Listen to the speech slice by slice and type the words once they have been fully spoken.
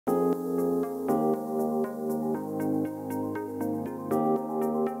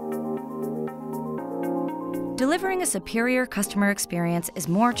Delivering a superior customer experience is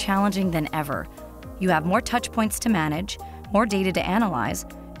more challenging than ever. You have more touchpoints to manage, more data to analyze,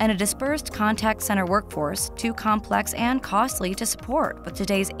 and a dispersed contact center workforce too complex and costly to support with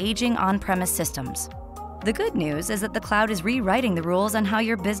today's aging on-premise systems. The good news is that the cloud is rewriting the rules on how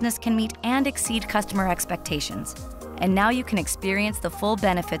your business can meet and exceed customer expectations. And now you can experience the full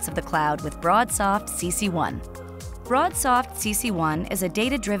benefits of the cloud with BroadSoft CC1. BroadSoft CC1 is a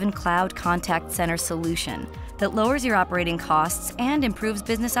data-driven cloud contact center solution that lowers your operating costs and improves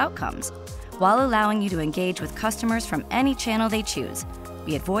business outcomes, while allowing you to engage with customers from any channel they choose,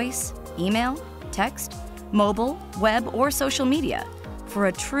 be it voice, email, text, mobile, web, or social media, for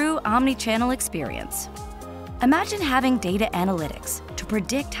a true omni-channel experience. Imagine having data analytics to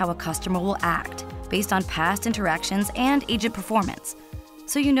predict how a customer will act based on past interactions and agent performance,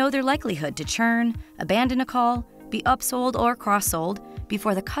 so you know their likelihood to churn, abandon a call, be upsold or cross-sold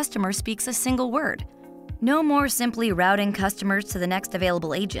before the customer speaks a single word. No more simply routing customers to the next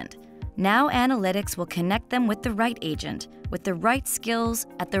available agent. Now analytics will connect them with the right agent, with the right skills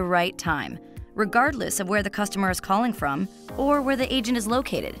at the right time, regardless of where the customer is calling from or where the agent is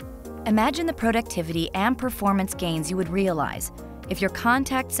located. Imagine the productivity and performance gains you would realize if your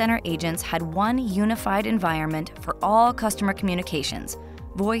contact center agents had one unified environment for all customer communications: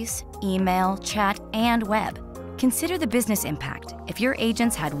 voice, email, chat, and web. Consider the business impact if your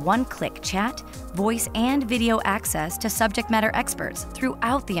agents had one-click chat, voice, and video access to subject matter experts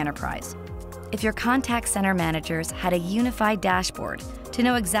throughout the enterprise. If your contact center managers had a unified dashboard to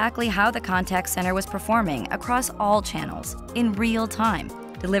know exactly how the contact center was performing across all channels in real time,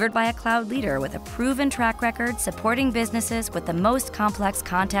 delivered by a cloud leader with a proven track record supporting businesses with the most complex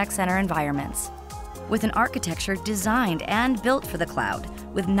contact center environments. With an architecture designed and built for the cloud,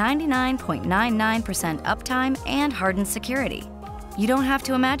 with 99.99% uptime and hardened security. You don't have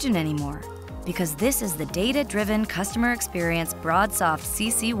to imagine anymore, because this is the data-driven customer experience BroadSoft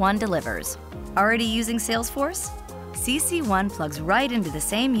CC1 delivers. Already using SalesForce? CC1 plugs right into the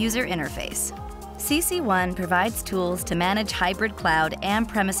same user interface. CC1 provides tools to manage hybrid cloud and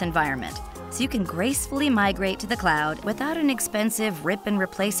premise environment, so you can gracefully migrate to the cloud without an expensive rip and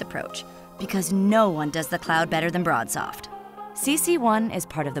replace approach, because no one does the cloud better than BroadSoft. CC1 is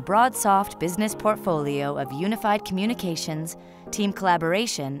part of the BroadSoft business portfolio of unified communications, team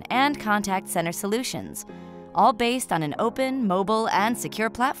collaboration, and contact center solutions, all based on an open, mobile, and secure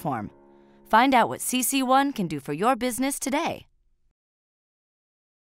platform. Find out what CC1 can do for your business today.